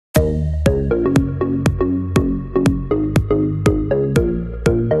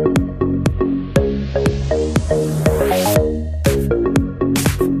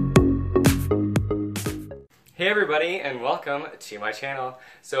welcome to my channel.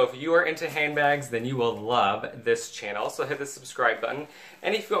 So if you are into handbags, then you will love this channel. So hit the subscribe button.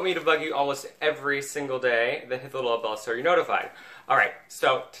 And if you want me to bug you almost every single day, then hit the little bell so you're notified. Alright,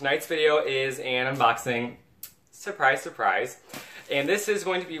 so tonight's video is an unboxing. Surprise, surprise. And this is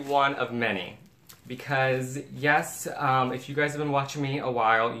going to be one of many. Because yes, if you guys have been watching me a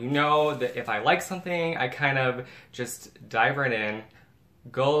while, you know that if I like something, I kind of just dive right in,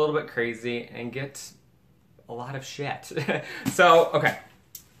 go a little bit crazy, and get a lot of shit. So, okay.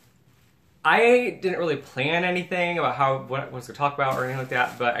 I didn't really plan anything about what I was going to talk about or anything like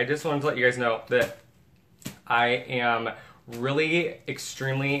that, but I just wanted to let you guys know that I am really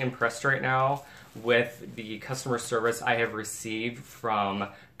extremely impressed right now with the customer service I have received from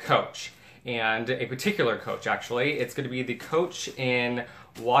Coach. And a particular Coach, actually. It's going to be the Coach in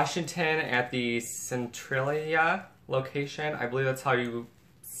Washington at the Centralia location. I believe that's how you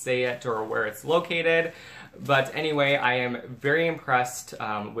say it or where it's located. But anyway, I am very impressed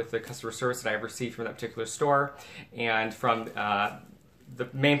with the customer service that I've received from that particular store. And from the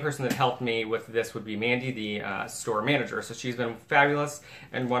main person that helped me with this would be Mandy, the store manager. So she's been fabulous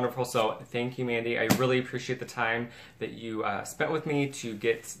and wonderful. So thank you, Mandy. I really appreciate the time that you spent with me to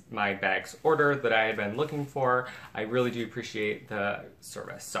get my bags ordered that I had been looking for. I really do appreciate the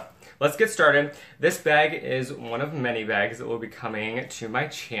service. So let's get started. This bag is one of many bags that will be coming to my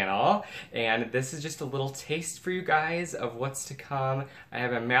channel. And this is just a little taste for you guys of what's to come. I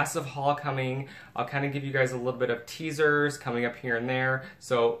have a massive haul coming. I'll kind of give you guys a little bit of teasers coming up here and there.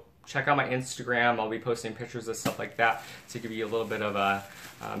 So check out my Instagram. I'll be posting pictures of stuff like that to give you a little bit of a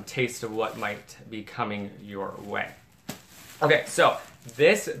taste of what might be coming your way. Okay, so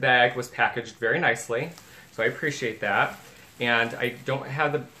this bag was packaged very nicely, so I appreciate that. And I took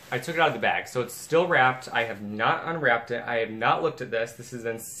it out of the bag, so it's still wrapped. I have not unwrapped it. I have not looked at this. This has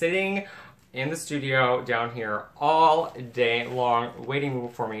been sitting in the studio down here all day long, waiting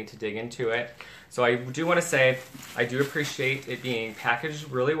for me to dig into it. So I do want to say, I do appreciate it being packaged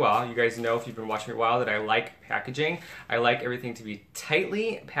really well. You guys know, if you've been watching me a while, that I like packaging. I like everything to be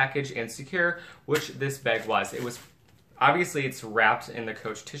tightly packaged and secure, which this bag was. It was, obviously it's wrapped in the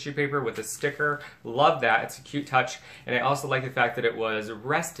Coach tissue paper with a sticker. Love that, it's a cute touch. And I also like the fact that it was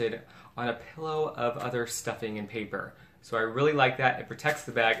rested on a pillow of other stuffing and paper. So I really like that. It protects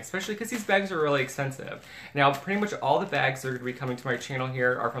the bag, especially because these bags are really expensive. Now, pretty much all the bags that are going to be coming to my channel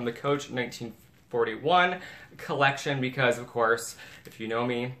here are from the Coach 1941 collection because, of course, if you know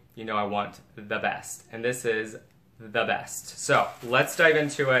me, you know I want the best. And this is the best. So let's dive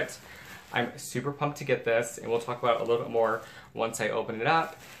into it. I'm super pumped to get this, and we'll talk about it a little bit more once I open it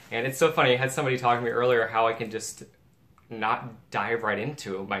up. And it's so funny, I had somebody talking to me earlier how I can just not dive right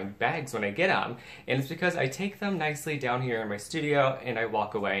into my bags when I get them, and it's because I take them nicely down here in my studio and I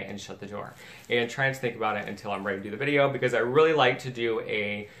walk away and shut the door and try not to think about it until I'm ready to do the video, because I really like to do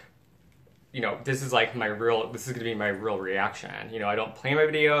a, you know, this is like this is gonna be my real reaction. You know, I don't plan my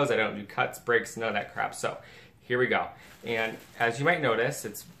videos, I don't do cuts, breaks, none of that crap. So here we go. And as you might notice,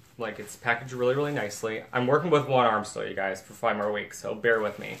 it's packaged really, really nicely. I'm working with one arm still, you guys, for 5 more weeks, so bear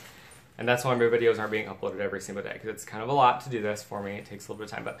with me. And that's why my videos aren't being uploaded every single day, because it's kind of a lot to do this for me. It takes a little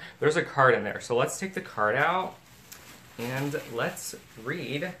bit of time, but there's a card in there. So let's take the card out and let's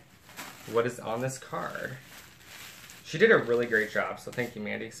read what is on this card. She did a really great job, so thank you,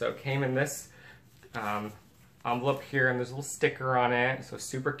 Mandy. So it came in this envelope here, and there's a little sticker on it, so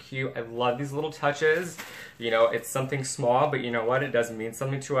super cute. I love these little touches. You know, it's something small, but you know what? It does mean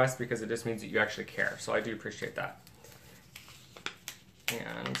something to us because it just means that you actually care. So I do appreciate that. And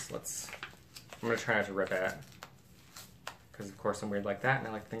I'm going to try not to rip it, because of course I'm weird like that, and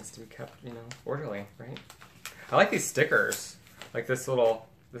I like things to be kept, you know, orderly, right? I like these stickers. Like this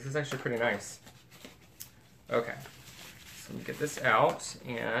is actually pretty nice. Okay, so let me get this out,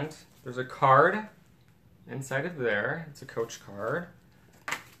 and there's a card inside of there. It's a Coach card.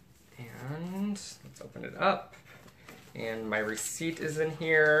 And let's open it up. And my receipt is in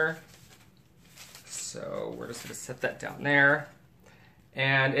here. So we're just going to set that down there.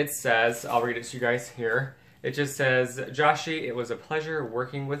 And it says, I'll read it to you guys here. It just says, Joshie, it was a pleasure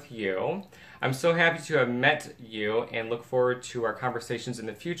working with you. I'm so happy to have met you and look forward to our conversations in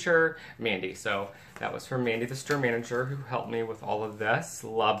the future. Mandy. So that was from Mandy, the store manager, who helped me with all of this.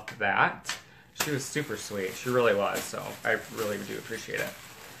 Loved that. She was super sweet. She really was. So I really do appreciate it.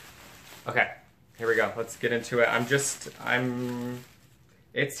 Okay, here we go. Let's get into it.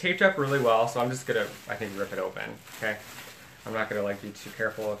 It's taped up really well, so I'm just gonna, I think, rip it open. Okay. I'm not gonna be too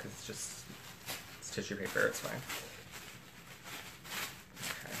careful because it's tissue paper. It's fine.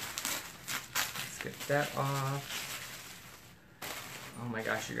 Okay, let's get that off. Oh my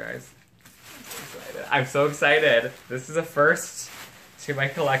gosh, you guys, I'm so excited. This is a first to my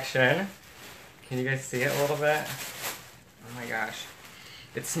collection. Can you guys see it a little bit? Oh my gosh.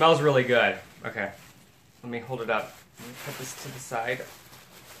 It smells really good. Okay. Let me hold it up. Let me put this to the side.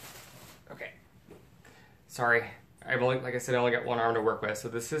 Okay. Sorry. Like I said, I only got one arm to work with. So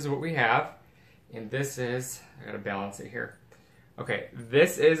this is what we have. And this is, I gotta balance it here. Okay,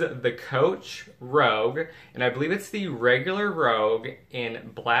 this is the Coach Rogue, and I believe it's the regular Rogue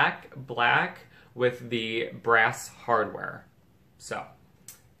in black with the brass hardware. So,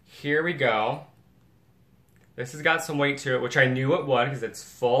 here we go. This has got some weight to it, which I knew it would because it's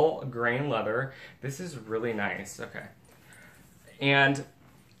full grain leather. This is really nice. Okay. And,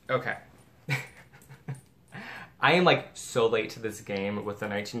 okay. I am like so late to this game with the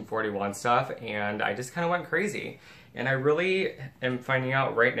 1941 stuff, and I just kind of went crazy. And I really am finding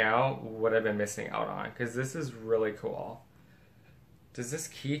out right now what I've been missing out on, because this is really cool. Does this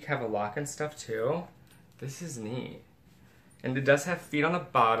key have a lock and stuff too? This is neat. And it does have feet on the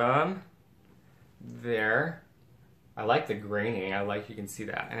bottom. There. I like the graining. I like you can see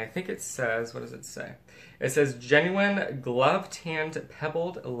that. And I think it says, what does it say? It says genuine glove tanned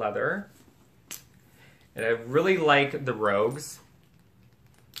pebbled leather. And I really like the Rogues.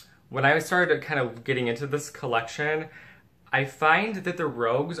 When I started kind of getting into this collection, I find that the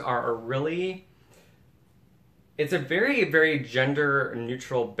Rogues are a really... It's a very, very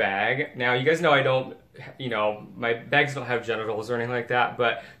gender-neutral bag. Now, you guys know I don't, you know, my bags don't have genitals or anything like that,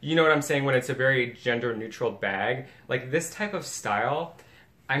 but you know what I'm saying when it's a very gender-neutral bag. Like, this type of style,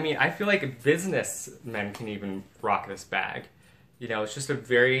 I mean, I feel like businessmen can even rock this bag. You know, it's just a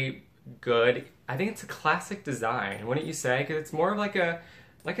very good... I think it's a classic design, wouldn't you say? Because it's more of like a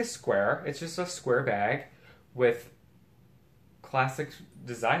square. It's just a square bag with classic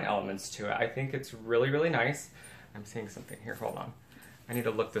design elements to it. I think it's really, really nice. I'm seeing something here. Hold on. I need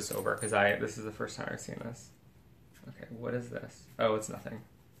to look this over because this is the first time I've seen this. Okay, what is this? Oh, it's nothing.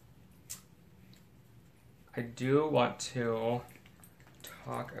 I do want to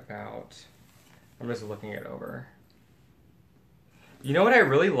talk about... I'm just looking it over. You know what I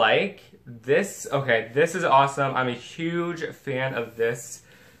really like? This, okay, this is awesome. I'm a huge fan of this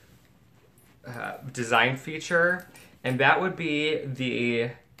design feature. And that would be the,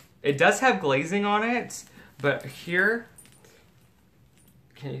 it does have glazing on it, but here,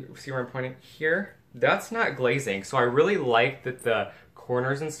 can you see where I'm pointing? Here, that's not glazing. So I really like that the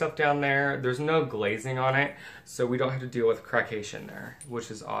corners and stuff down there, there's no glazing on it. So we don't have to deal with crackation there,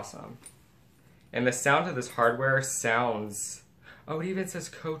 which is awesome. And the sound of this hardware sounds... Oh, it even says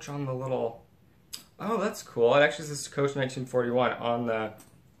Coach on the little... Oh, that's cool. It actually says Coach 1941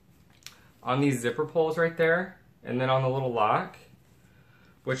 on these zipper pulls right there. And then on the little lock,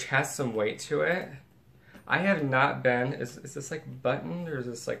 which has some weight to it. I have not been... Is this like buttoned or is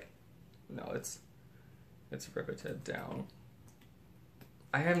this like... No, it's riveted down.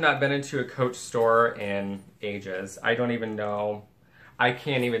 I have not been into a Coach store in ages. I don't even know... I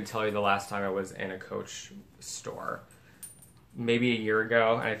can't even tell you the last time I was in a Coach store. Maybe a year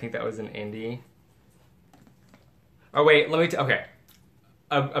ago, and I think that was in Indy. Oh wait, okay.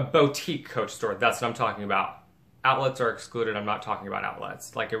 A boutique Coach store, that's what I'm talking about. Outlets are excluded, I'm not talking about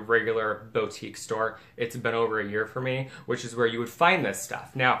outlets. Like a regular boutique store, it's been over a year for me, which is where you would find this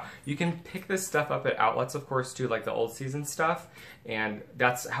stuff. Now, you can pick this stuff up at outlets, of course, too, like the old season stuff, and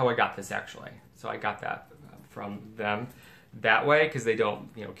that's how I got this actually. So I got that from them that way, because they don't,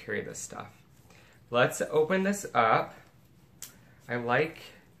 you know, carry this stuff. Let's open this up. I like,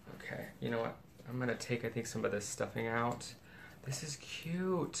 okay, you know what? I'm gonna take, I think, some of this stuffing out. This is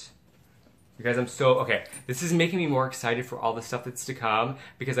cute. You guys, okay, this is making me more excited for all the stuff that's to come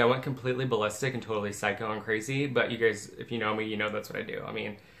because I went completely ballistic and totally psycho and crazy, but you guys, if you know me, you know that's what I do. I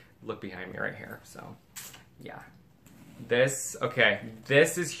mean, look behind me right here, so, yeah. This, okay,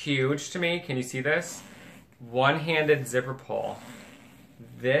 this is huge to me. Can you see this? One-handed zipper pull.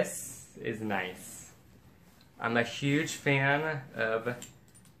 This is nice. I'm a huge fan of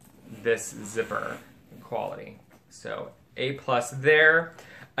this zipper quality. So A+ there.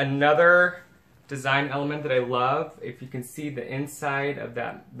 Another design element that I love, if you can see the inside of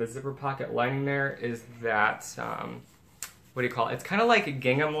that, the zipper pocket lining there, is that, what do you call it? It's kind of like a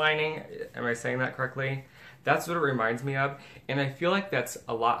gingham lining. Am I saying that correctly? That's what it reminds me of. And I feel like that's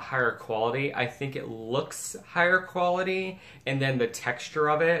a lot higher quality. I think it looks higher quality, and then the texture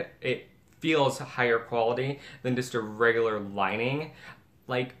of it, it feels higher quality than just a regular lining.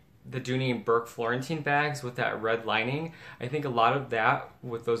 Like the Dooney and Burke Florentine bags with that red lining, I think a lot of that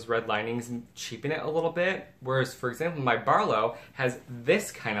with those red linings cheapen it a little bit. Whereas, for example, my Barlow has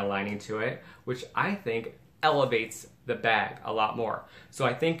this kind of lining to it, which I think elevates the bag a lot more. So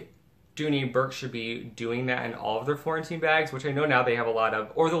I think Dooney Burke should be doing that in all of their Florentine bags, which I know now they have a lot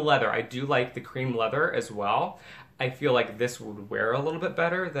of, or the leather. I do like the cream leather as well. I feel like this would wear a little bit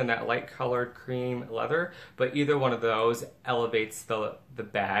better than that light colored cream leather, but either one of those elevates the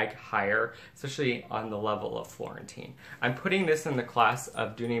bag higher, especially on the level of Florentine. I'm putting this in the class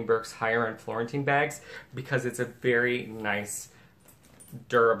of Dooney Burke's higher end Florentine bags because it's a very nice,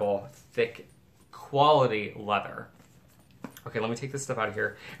 durable, thick, quality leather. Okay, let me take this stuff out of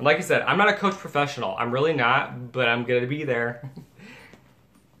here. And like I said, I'm not a coach professional. I'm really not, but I'm gonna be there.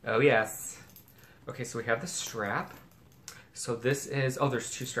 Oh yes. Okay, so we have the strap. So this is, oh,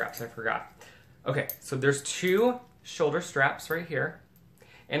 there's two straps, I forgot. Okay, so there's two shoulder straps right here.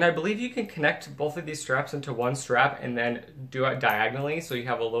 And I believe you can connect both of these straps into one strap and then do it diagonally so you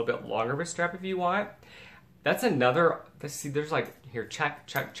have a little bit longer of a strap if you want. That's another, see, there's like, here, check,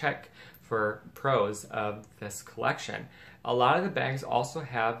 check, check for pros of this collection. A lot of the bags also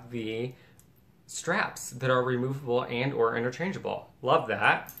have the straps that are removable and or interchangeable. Love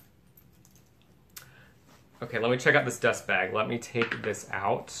that. Okay, let me check out this dust bag. Let me take this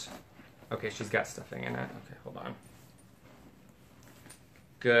out. Okay, she's got stuffing in it. Okay, hold on.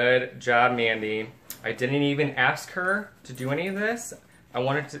 Good job, Mandy. I didn't even ask her to do any of this. I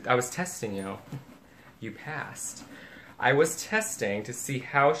was testing you. You passed. I was testing to see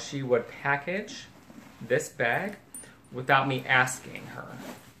how she would package this bag without me asking her.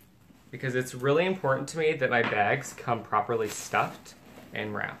 Because it's really important to me that my bags come properly stuffed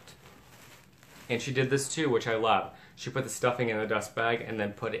and wrapped. And she did this too, which I love. She put the stuffing in the dust bag and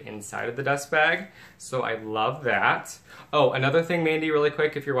then put it inside of the dust bag. So I love that. Oh, another thing, Mandy, really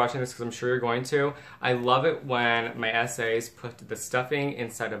quick, if you're watching this, because I'm sure you're going to. I love it when my essays put the stuffing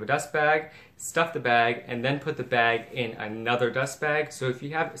inside of a dust bag, stuff the bag, and then put the bag in another dust bag. So if you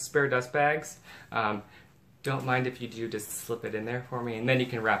have spare dust bags, don't mind if you do, just slip it in there for me, and then you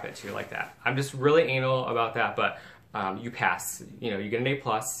can wrap it too, like that. I'm just really anal about that, but you pass. You know, you get an A+.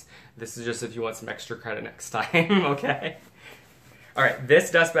 This is just if you want some extra credit next time, okay? All right,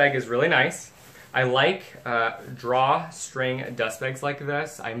 this dust bag is really nice. I like drawstring dust bags like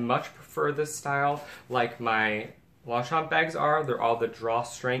this. I much prefer this style like my Longchamp bags are. They're all the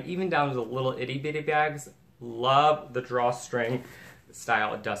drawstring, even down to the little itty bitty bags. Love the drawstring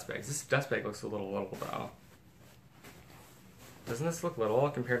style of dust bags. This dust bag looks a little though. Doesn't this look little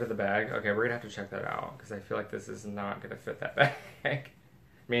compared to the bag? Okay, we're gonna have to check that out because I feel like this is not gonna fit that bag.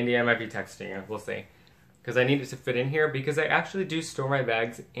 Mandy, I might be texting you. We'll see. Because I need it to fit in here because I actually do store my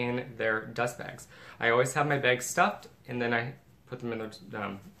bags in their dust bags. I always have my bags stuffed and then I put them in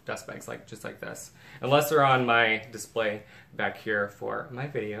the dust bags just like this. Unless they're on my display back here for my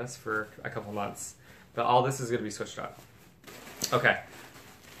videos for a couple months. But all this is gonna be switched up. Okay.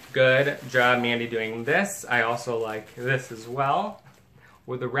 Good job, Mandy, doing this. I also like this as well,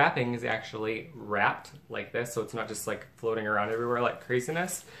 where the wrapping is actually wrapped like this, so it's not just like floating around everywhere like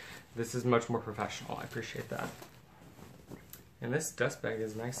craziness. This is much more professional. I appreciate that. And this dust bag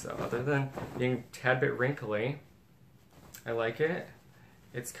is nice though. Other than being a tad bit wrinkly, I like it.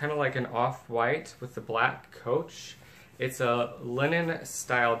 It's kind of like an off-white with the black coach. It's a linen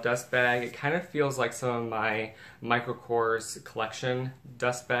style dust bag. It kind of feels like some of my Michael Kors collection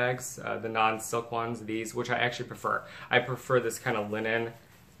dust bags, the non-silk ones, these, which I actually prefer. I prefer this kind of linen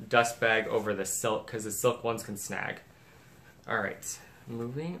dust bag over the silk because the silk ones can snag. All right,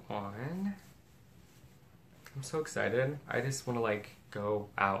 moving on. I'm so excited. I just want to like go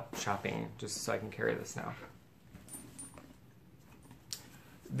out shopping just so I can carry this now.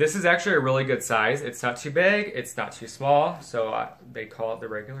 This is actually a really good size. It's not too big, it's not too small, so they call it the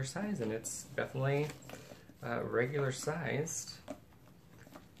regular size, and it's definitely regular sized.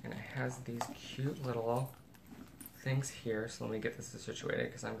 And it has these cute little things here, so let me get this situated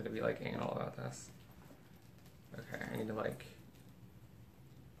because I'm going to be like anal about this. Okay, I need to like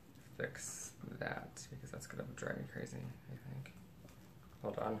fix that because that's going to drive me crazy, I think.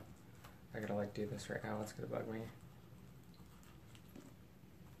 Hold on. I gotta like do this right now, it's going to bug me.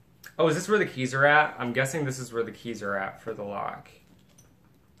 Oh, is this where the keys are at? I'm guessing this is where the keys are at for the lock.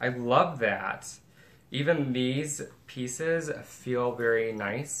 I love that. Even these pieces feel very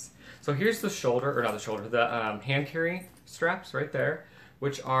nice. So here's the shoulder, or not the shoulder, the hand carry straps right there,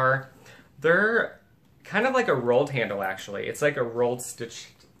 which are, they're kind of like a rolled handle actually. It's like a rolled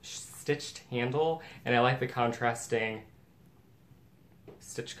stitched handle, and I like the contrasting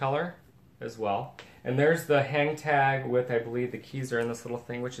stitch color as well. And there's the hang tag with, I believe, the keys are in this little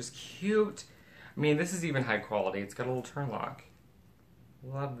thing, which is cute. I mean, this is even high quality. It's got a little turn lock.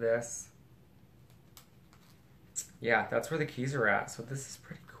 Love this. Yeah, that's where the keys are at. So this is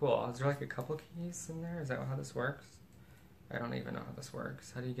pretty cool. Is there like a couple keys in there? Is that how this works? I don't even know how this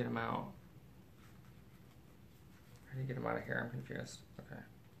works. How do you get them out? How do you get them out of here? I'm confused. Okay.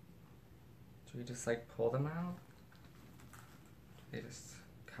 Do we just like pull them out? Do they just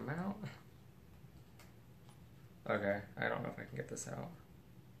come out? Okay, I don't know if I can get this out.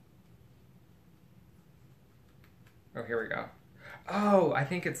 Oh, here we go. Oh, I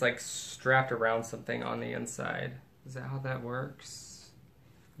think it's like strapped around something on the inside. Is that how that works?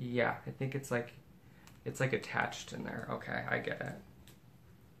 Yeah, I think it's like attached in there. Okay, I get it.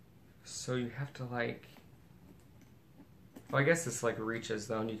 So you have to like, well, I guess this like reaches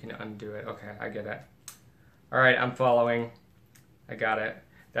though and you can undo it. Okay, I get it. All right, I'm following. I got it.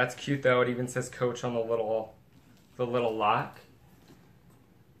 That's cute though. It even says Coach on the little lock.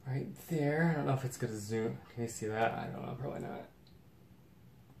 Right there. I don't know if it's gonna zoom. Can you see that? I don't know, probably not.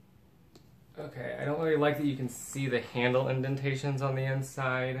 Okay, I don't really like that you can see the handle indentations on the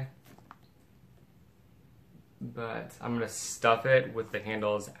inside, but I'm gonna stuff it with the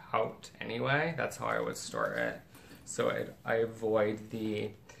handles out anyway. That's how I would store it. So I avoid the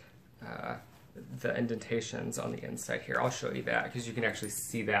indentations on the inside here. I'll show you that because you can actually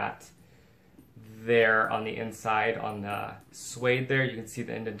see that there on the inside on the suede there. You can see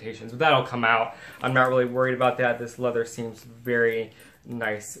the indentations, but that'll come out. I'm not really worried about that. This leather seems very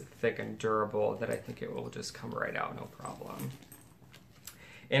nice, thick, and durable that I think it will just come right out, no problem.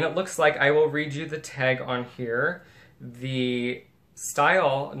 And it looks like I will read you the tag on here. The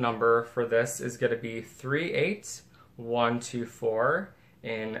style number for this is going to be 38124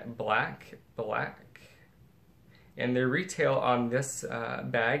 in black. And the retail on this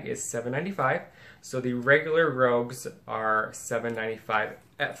bag is $7.95. So the regular Rogues are $7.95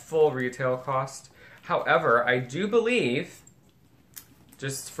 at full retail cost. However, I do believe,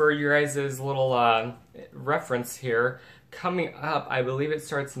 just for your guys' little reference here, coming up, I believe it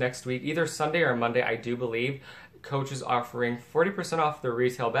starts next week, either Sunday or Monday, I do believe, Coach is offering 40% off their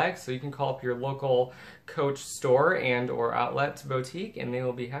retail bags, so you can call up your local Coach store and or outlet boutique, and they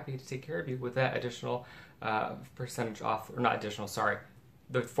will be happy to take care of you with that additional percentage off, or not additional, sorry,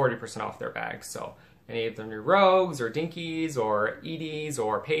 the 40% off their bags. So any of their new Rogues or Dinkies or Edie's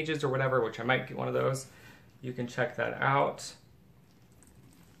or Pages or whatever, which I might get one of those, you can check that out.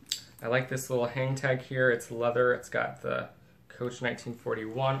 I like this little hang tag here. It's leather. It's got the Coach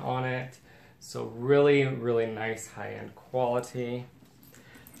 1941 on it. So really, really nice high-end quality.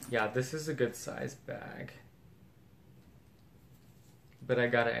 Yeah, this is a good size bag. But I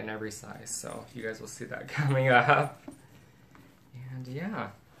got it in every size, so you guys will see that coming up. And yeah.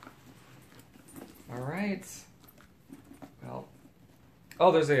 All right. Well,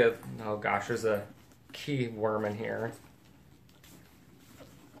 oh, there's oh gosh, there's a key worm in here.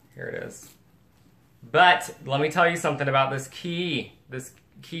 Here it is. But let me tell you something about this key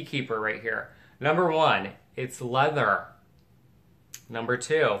keeper right here. Number one, it's leather. Number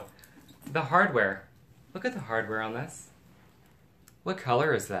two, the hardware. Look at the hardware on this. What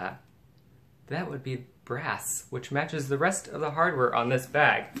color is that? That would be brass, which matches the rest of the hardware on this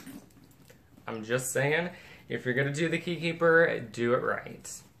bag. I'm just saying, if you're gonna do the key keeper, do it right.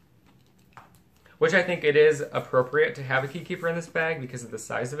 Which I think it is appropriate to have a key keeper in this bag because of the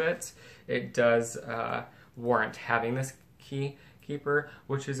size of it. It does warrant having this key keeper,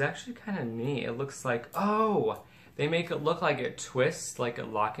 which is actually kind of neat. It looks like, oh, they make it look like it twists, like a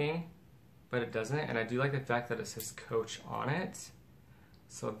locking, but it doesn't. And I do like the fact that it says Coach on it.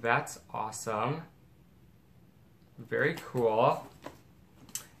 So that's awesome. Very cool.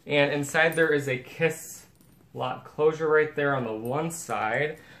 And inside there is a kiss lock closure right there on the one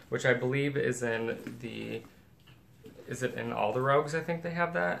side, which I believe is in the, is it in all the Rogues? I think they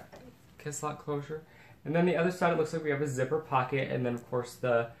have that kiss lock closure. And then the other side, it looks like we have a zipper pocket, and then of course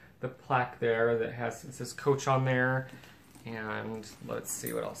the plaque there that has, it says Coach on there. And let's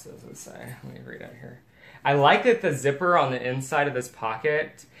see what else does it say. Let me read it here. I like that the zipper on the inside of this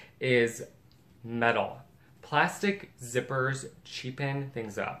pocket is metal. Plastic zippers cheapen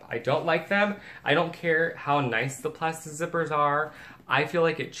things up. I don't like them. I don't care how nice the plastic zippers are. I feel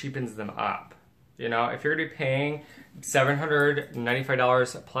like it cheapens them up. You know, if you're gonna be paying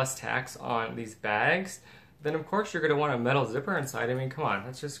 $795 plus tax on these bags, then of course you're gonna want a metal zipper inside. I mean, come on,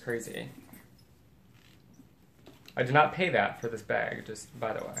 that's just crazy. I did not pay that for this bag, just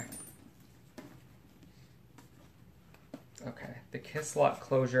by the way. Okay, the kiss lock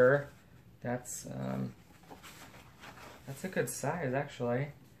closure, that's a good size actually.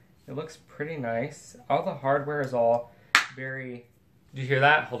 It looks pretty nice. All the hardware is all very, did you hear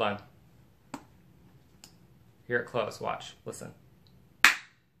that? Hold on. Hear it close, watch, listen. Did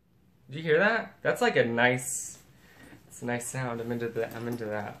you hear that? That's like a nice, it's a nice sound. I'm into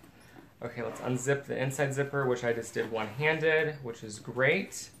that. Okay, let's unzip the inside zipper, which I just did one-handed, which is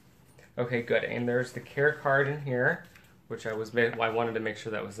great. Okay, good. And there's the care card in here, which I wanted to make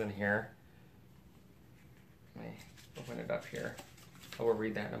sure that was in here. Let me open it up here. I will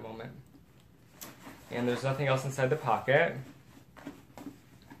read that in a moment. And there's nothing else inside the pocket.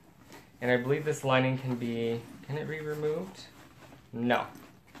 And I believe this lining can it be removed? No.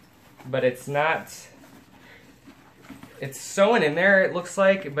 But it's not, it's sewn in there, it looks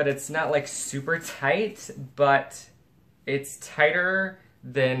like, but it's not like super tight, but it's tighter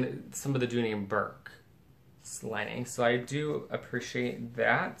than some of the Dooney and Burke lining. So I do appreciate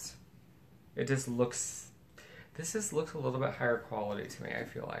that. It just looks, this just looks a little bit higher quality to me, I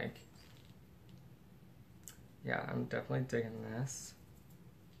feel like. Yeah, I'm definitely digging this.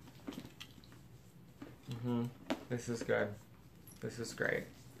 This is good. This is great.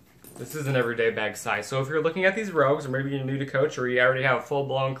 This is an everyday bag size. So if you're looking at these rogues, or maybe you're new to Coach, or you already have a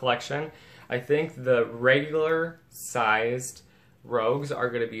full-blown collection, I think the regular sized rogues are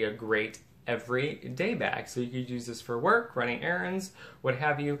going to be a great everyday bag. So you could use this for work, running errands, what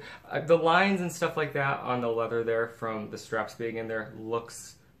have you. The lines and stuff like that on the leather there from the straps being in there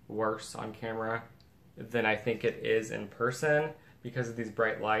looks worse on camera than I think it is in person, because of these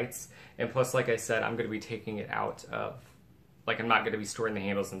bright lights. And plus, like I said, I'm going to be taking it out of, like, I'm not going to be storing the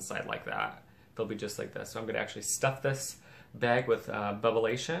handles inside like that. They'll be just like this. So I'm going to actually stuff this bag with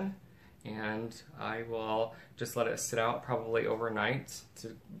Bubblation, and I will just let it sit out probably overnight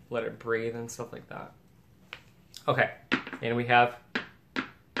to let it breathe and stuff like that. Okay, and we have,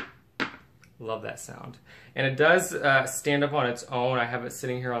 love that sound. And it does stand up on its own. I have it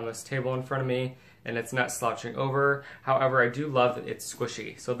sitting here on this table in front of me, and it's not slouching over. However, I do love that it's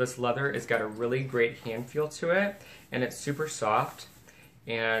squishy. So this leather has got a really great hand feel to it, and it's super soft,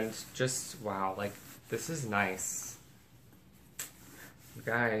 and just, wow, like, this is nice. You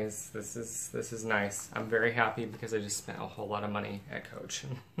guys, this is nice. I'm very happy because I just spent a whole lot of money at Coach.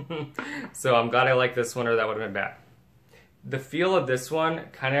 So I'm glad I like this one, or that would have been bad. The feel of this one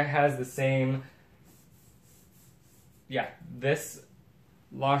kind of has the same, yeah, this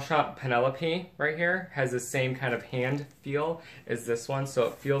Longchamp Penelope right here has the same kind of hand feel as this one, so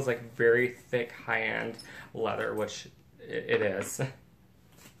it feels like very thick, high-end leather, which it is.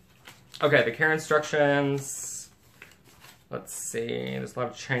 Okay, the care instructions. Let's see, there's a lot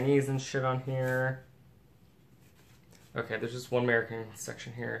of Chinese and shit on here. Okay, there's just one American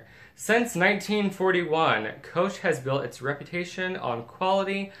section here. Since 1941, Coach has built its reputation on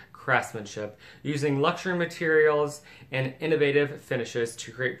quality craftsmanship, using luxury materials and innovative finishes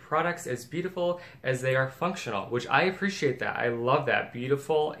to create products as beautiful as they are functional, which I appreciate that. I love that.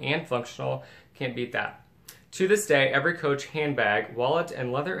 Beautiful and functional. Can't beat that. To this day, every Coach handbag, wallet,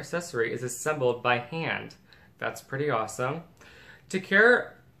 and leather accessory is assembled by hand. That's pretty awesome. To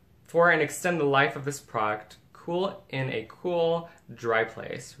care for and extend the life of this product, cool in a cool, dry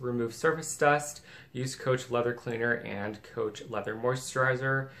place. Remove surface dust. Use Coach Leather Cleaner and Coach Leather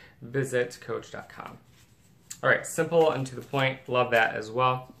Moisturizer. Visit Coach.com. All right, simple and to the point. Love that as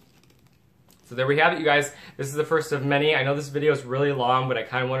well. So there we have it, you guys. This is the first of many. I know this video is really long, but I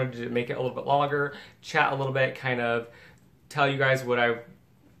kind of wanted to make it a little bit longer, chat a little bit, kind of tell you guys what I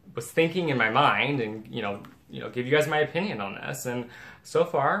was thinking in my mind, and give you guys my opinion on this. And so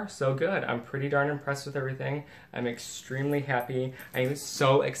far, so good. I'm pretty darn impressed with everything. I'm extremely happy. I am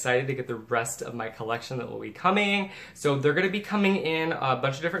so excited to get the rest of my collection that will be coming. So they're going to be coming in a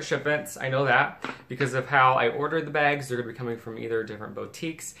bunch of different shipments. I know that because of how I ordered the bags. They're going to be coming from either different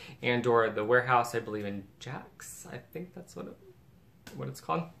boutiques and or the warehouse, I believe in Jack's. I think that's what it's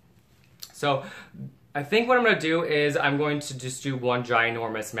called. So I think what I'm going to do is I'm going to just do one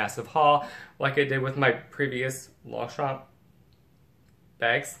ginormous massive haul like I did with my previous Longchamp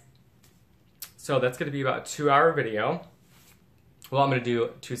bags. So that's going to be about a 2-hour video. Well, I'm going to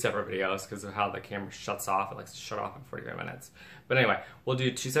do 2 separate videos because of how the camera shuts off. It likes to shut off in 45 minutes. But anyway, we'll do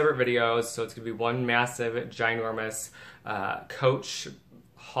 2 separate videos. So it's going to be one massive, ginormous Coach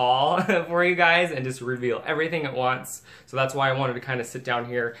haul for you guys and just reveal everything at once. So that's why I wanted to kind of sit down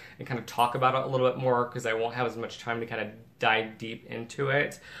here and kind of talk about it a little bit more, because I won't have as much time to kind of dive deep into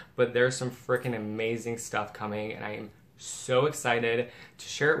it. But there's some freaking amazing stuff coming, and I am so excited to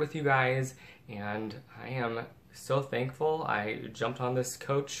share it with you guys, and I am so thankful I jumped on this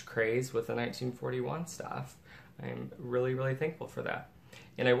Coach craze with the 1941 stuff. I'm really, really thankful for that.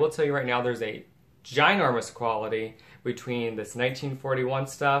 And I will tell you right now, there's a ginormous quality between this 1941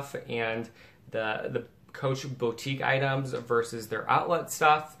 stuff and the Coach boutique items versus their outlet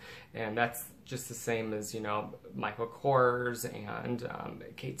stuff, and that's just the same as, Michael Kors and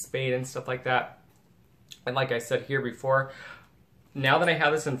Kate Spade and stuff like that. And like I said here before, now that I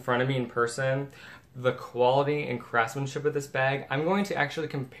have this in front of me in person, the quality and craftsmanship of this bag, I'm going to actually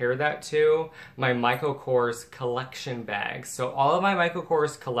compare that to my Michael Kors collection bags. So all of my Michael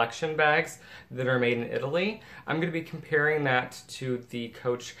Kors collection bags that are made in Italy, I'm going to be comparing that to the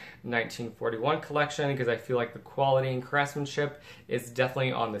Coach 1941 collection because I feel like the quality and craftsmanship is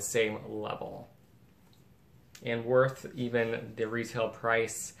definitely on the same level and worth even the retail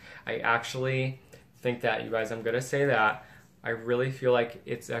price. I actually think that, you guys, I'm going to say that I really feel like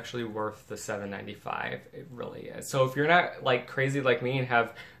it's actually worth the $7.95. It really is. So if you're not like crazy like me and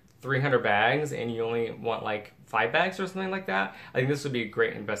have 300 bags and you only want like 5 bags or something like that, I think this would be a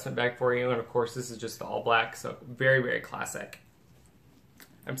great investment bag for you. And of course, this is just the all black, so very, very classic.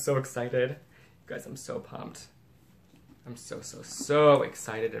 I'm so excited. You guys, I'm so pumped. I'm so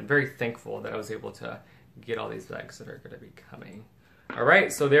excited and very thankful that I was able to get all these bags that are going to be coming. All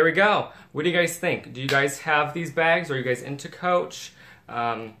right, so there we go. What do you guys think? Do you guys have these bags? Are you guys into Coach?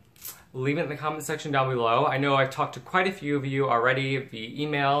 Leave it in the comment section down below. I know I've talked to quite a few of you already via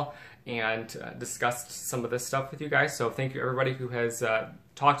email and discussed some of this stuff with you guys. So thank you everybody who has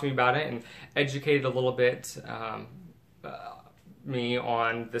talked to me about it and educated a little bit me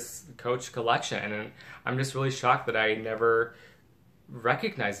on this Coach collection. And I'm just really shocked that I never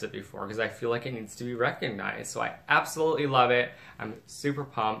recognized it before because I feel like it needs to be recognized. So I absolutely love it. I'm super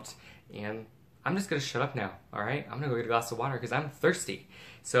pumped and I'm just gonna shut up now. All right, I'm gonna go get a glass of water because I'm thirsty.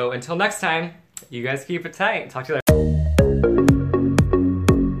 So until next time, you guys keep it tight. Talk to you later.